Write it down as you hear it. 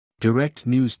Direct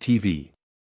News TV.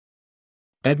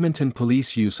 Edmonton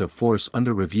police use of force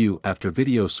under review after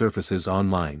video surfaces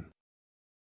online.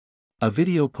 A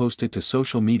video posted to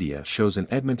social media shows an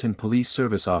Edmonton police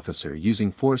service officer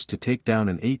using force to take down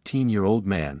an 18-year-old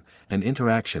man, an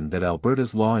interaction that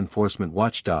Alberta's law enforcement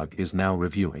watchdog is now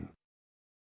reviewing.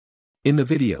 In the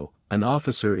video, an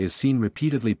officer is seen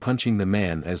repeatedly punching the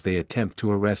man as they attempt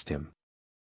to arrest him.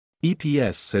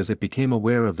 EPS says it became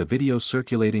aware of the video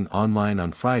circulating online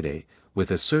on Friday, with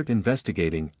ASERT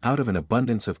investigating out of an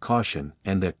abundance of caution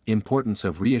and the importance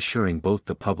of reassuring both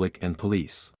the public and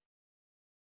police.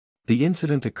 The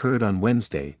incident occurred on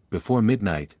Wednesday, before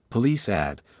midnight, police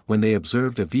add, when they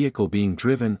observed a vehicle being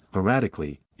driven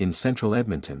erratically in central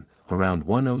Edmonton, around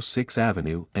 106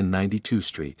 Avenue and 92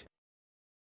 Street.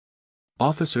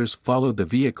 Officers followed the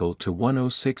vehicle to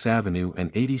 106 Avenue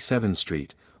and 87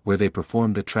 Street, where they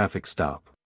performed a traffic stop.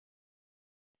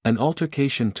 An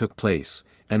altercation took place,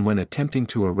 and when attempting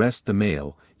to arrest the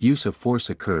male, use of force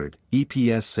occurred,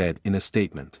 EPS said in a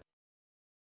statement.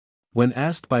 When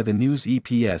asked by the news,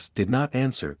 EPS did not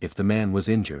answer if the man was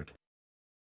injured.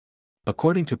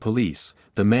 According to police,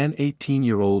 the man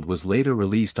 18-year-old was later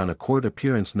released on a court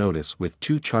appearance notice with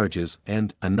 2 charges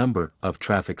and a number of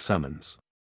traffic summons.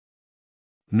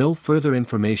 No further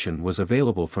information was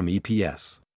available from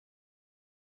EPS.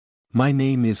 My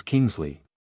name is Kingsley.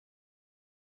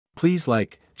 Please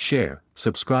like, share,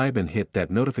 subscribe and hit that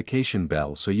notification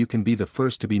bell so you can be the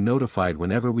first to be notified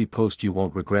whenever we post. You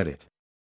won't regret it.